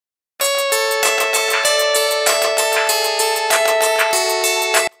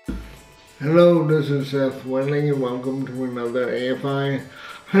Hello, this is Seth Welling and welcome to another AFI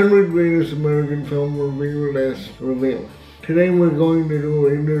 100 Greatest American Film Review List review. Today we're going to do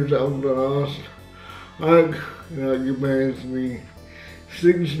Raiders of the Lost Ark. It occupies the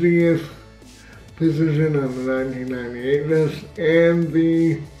 60th position on the 1998 list and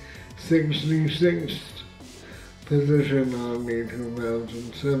the 66th position on the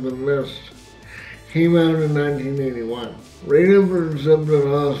 2007 list. Came out in 1981. Raiders of the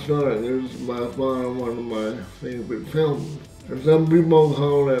Lost Ark is by far one of my favorite films. And some people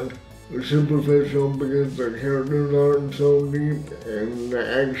call it superficial because the characters aren't so deep and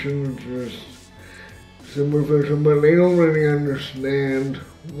the action is just superficial, but they don't really understand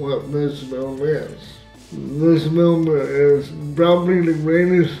what this film is. This film is probably the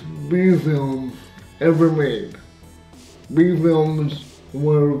greatest B film ever made. B films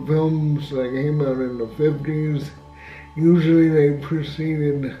were films that came out in the 50s. Usually they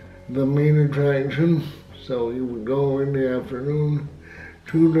preceded the main attraction, so you would go in the afternoon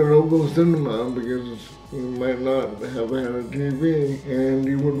to the local cinema because you might not have had a TV, and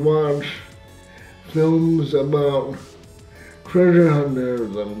you would watch films about treasure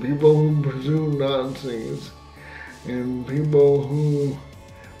hunters and people who pursued Nazis and people who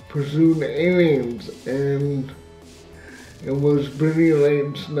pursued aliens, and it was pretty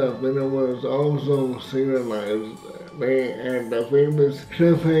late stuff, and it was also serialized. They had the famous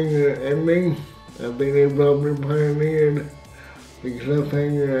cliffhanger ending. I think they probably pioneered the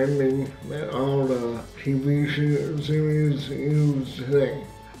cliffhanger ending that all the TV series use today.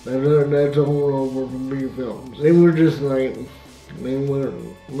 That's all over from B films. They were just like, they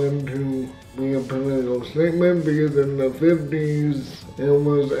weren't meant to be a political statement because in the 50s it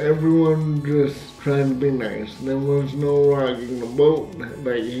was everyone just trying to be nice. There was no rocking the boat that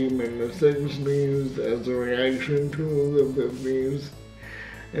came in the 60s as a reaction to the 50s.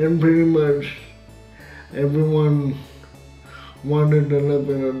 And pretty much everyone wanted to live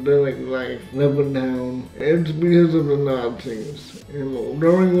an idyllic life, living down. It's because of the Nazis.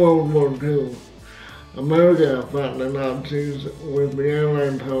 During World War II, America fought the Nazis with the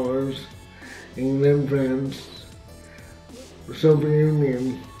Allied powers, England, France, Soviet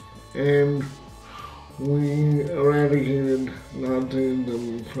Union, and we eradicated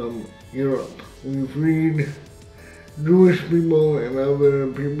Nazism from Europe. We freed Jewish people and other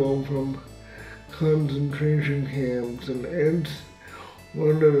people from concentration camps, and it's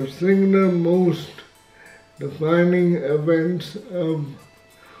one of the singular most defining events of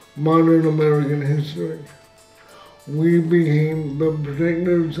modern American history. We became the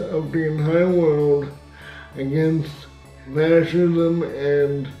protectors of the entire world against fascism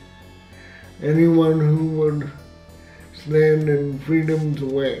and anyone who would stand in freedom's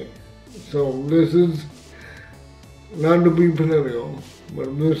way. So this is not to be political,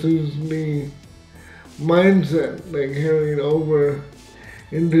 but this is the mindset that carried over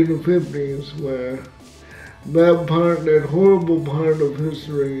into the 50s, where that horrible part of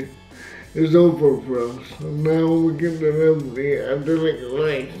history is over for us. And now we get to live the idyllic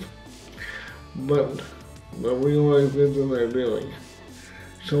life, but the real life isn't idyllic.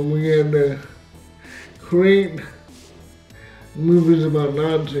 So we had to create movies about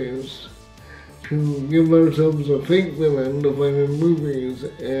Nazis to give ourselves a fake villain to find in movies,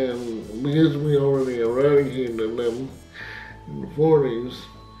 and because we already eradicated them in the 40s,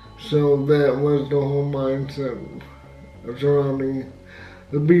 so that was the whole mindset surrounding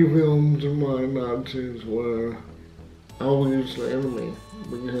the B films and why Nazis were always the enemy,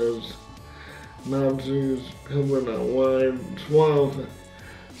 because Nazis covered a wide swath.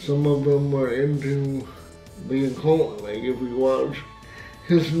 Some of them were into the occult, like if you watch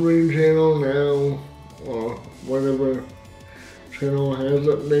History Channel now, or whatever channel has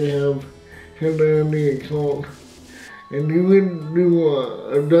it, they have Hitler and the occult. And you can do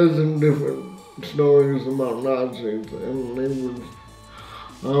a dozen different stories about Nazis, and they would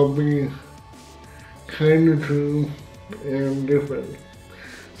all be kind of true and different.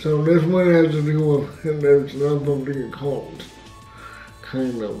 So this one has to do with Hitler's love of the occult,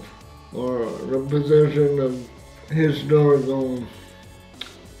 kind of, or the possession of historical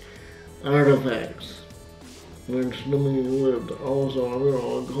artifacts, which to me was also a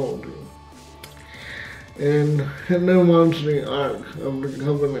little occulty. And Hitler wants the Ark of the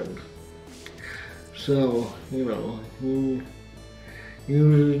Covenant. So, he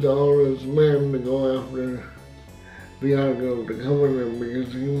uses all his men to go after the Ark of the Covenant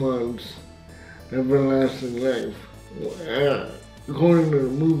because he wants everlasting life, according to the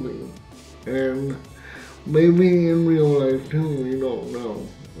movie. And maybe in real life too, we don't know.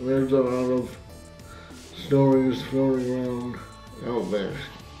 There's a lot of stories floating around out there.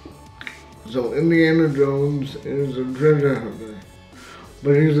 So Indiana Jones is a treasure hunter,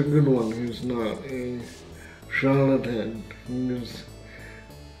 but he's a good one. He's not a charlatan. He's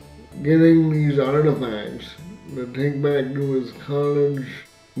getting these artifacts to take back to his college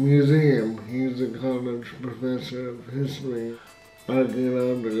museum. He's a college professor of history,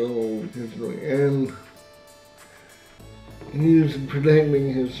 archaeological history, and he's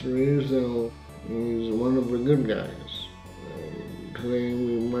protecting history, so he's one of the good guys. Today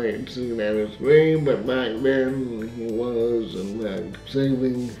we might see that as way, but back then he was, in fact,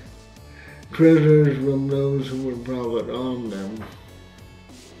 saving treasures from those who would profit on them.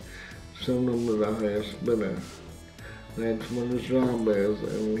 Send them to the highest bidder. That's what his job is,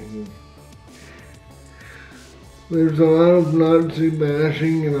 and there's a lot of Nazi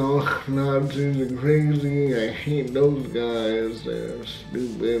bashing, Nazis are crazy, I hate those guys, they're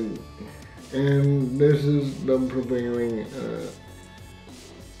stupid. And this is the prevailing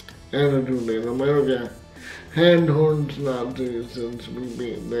attitude in America. Had towards Nazis since we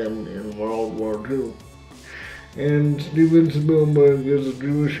beat them in World War II. And Steven Spielberg is a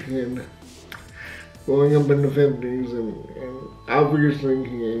Jewish kid growing up in the 50s, and obviously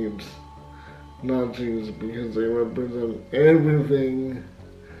he hates Nazis because they represent everything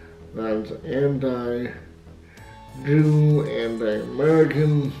that's anti-Jew,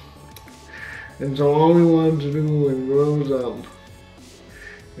 anti-American. And so all he wants to do when he grows up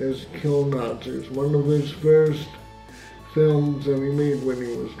is kill Nazis. One of his first films that he made when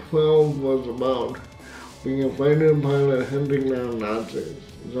he was 12 was about being a fighter pilot hunting down Nazis.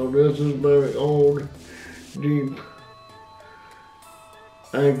 So this is very old, deep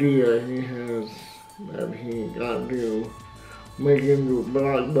idea he has that he got to make into a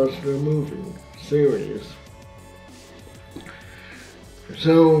blockbuster movie series.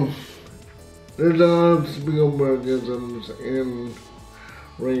 So there's a lot of Spielbergisms in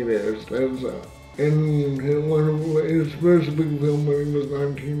Raiders. That's in one of his first big film when he was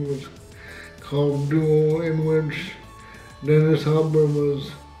 19 was called Duel, in which Dennis Hopper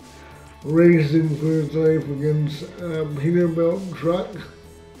was racing for his life against a Peterbilt truck,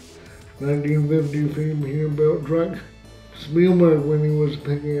 1953 Peterbilt truck. Spielberg, when he was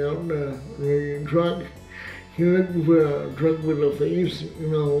picking out the truck, he looked for a truck with a face,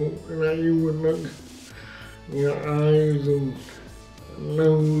 that you would look, eyes and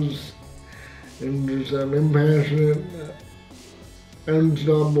nose, and just an impassionate,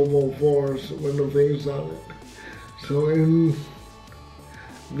 unstoppable force with a face on it. So in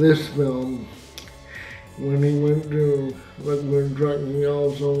this film, when he went to look for a truck, he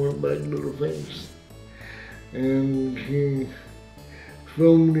also went back to the face. And he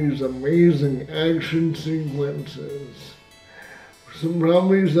filmed these amazing action sequences.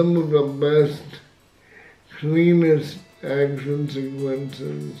 Probably some of the best, cleanest action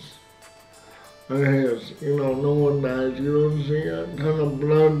sequences are his. No one dies. You don't see a ton of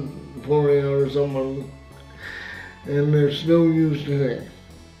blood pouring out of someone, and they're still used today.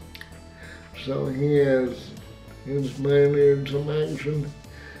 So he has pioneered some action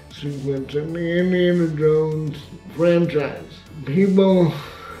sequence in the Indiana Jones franchise. People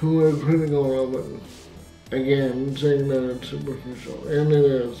who are critical of it, again, saying that it's superficial, and it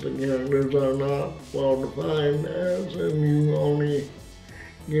is. The characters are not well defined as, and you only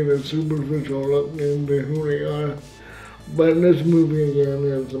get a superficial look into who they are. But this movie, again,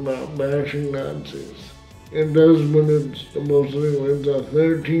 is about bashing Nazis. It does what it's supposed to do. It's a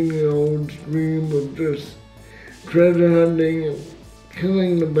 13-year-old's dream of just treasure hunting and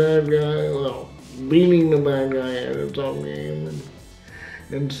killing the bad guy, beating the bad guy at its own game,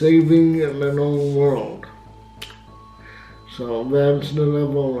 and saving the known world. So that's the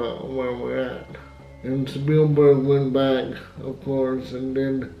level where we're at. And Spielberg went back, of course, and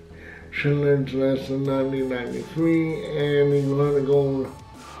did Schindler's List in 1993, and he let it go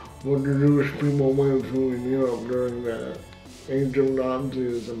what the Jewish people went through in Europe during the age of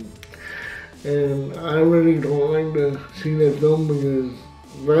Nazism. And I really don't like to see that film because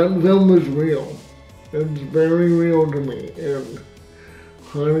that film is real. It's very real to me. And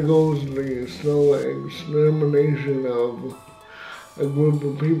chronicles the slow extermination of a group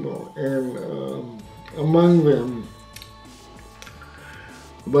of people. And among them,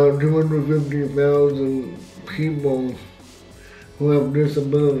 about 250,000 people who have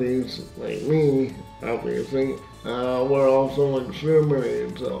disabilities, like me, obviously, were also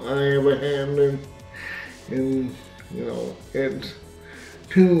exterminated. So I have a hand in it's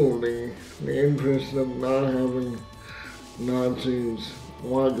to the interest of not having Nazis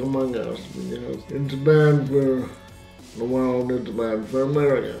walk among us, because it's bad for the world, it's bad for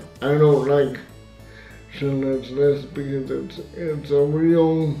America. I don't like Schindler's List because it's a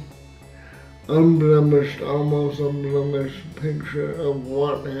real unblemished, almost unblemished picture of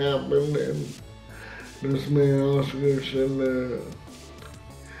what happened, and this man Oscar and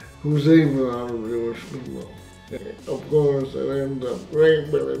who's even out of Jewish people. Of course, it ends up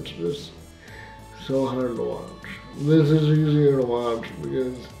great, but it's just so hard to watch. This is easier to watch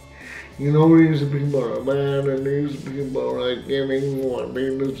because you know these people are bad and these people are getting what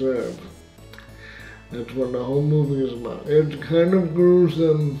they deserve. That's what the whole movie is about. It's kind of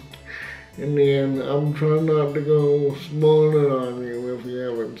gruesome in the end. I'm trying not to go spoil it on you if you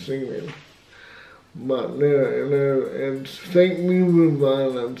haven't seen it. But it's fake news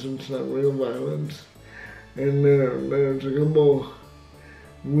violence, it's not real violence. And there's a couple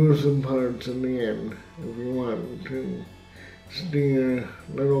gruesome parts in the end if you want to steer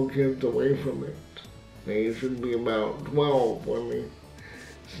little kids away from it. They should be about 12 when they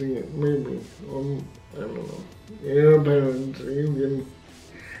see it, maybe. I don't know. Your parents, you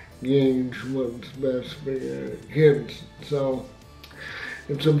can gauge what's best for your kids. So,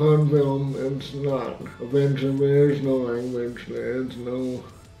 it's a fun film. It's not offensive. There's no language. There's no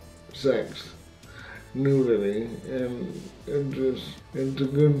sex, nudity, and it's a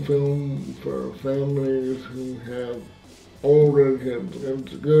good film for families who have older kids.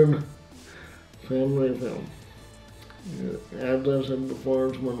 It's a good family film. As I said before,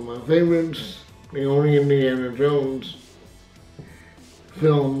 it's one of my favorites. The only Indiana Jones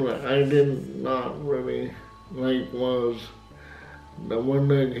film that I did not really like was the one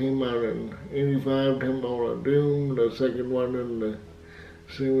that came out in '85, Temple of Doom, the second one in the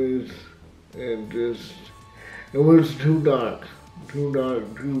series. It was too dark, too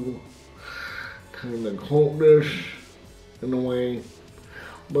kind of cultish in a way.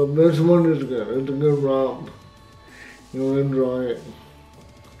 But this one is good. It's a good romp. You'll enjoy it.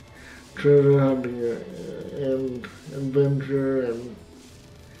 Treasure hunting and adventure. And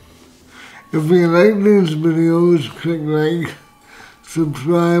if you like these videos, click like,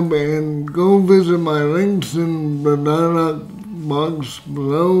 subscribe, and go visit my links in the dialog box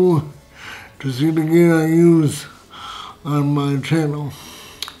below to see the gear I use on my channel.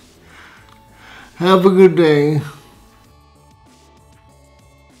 Have a good day.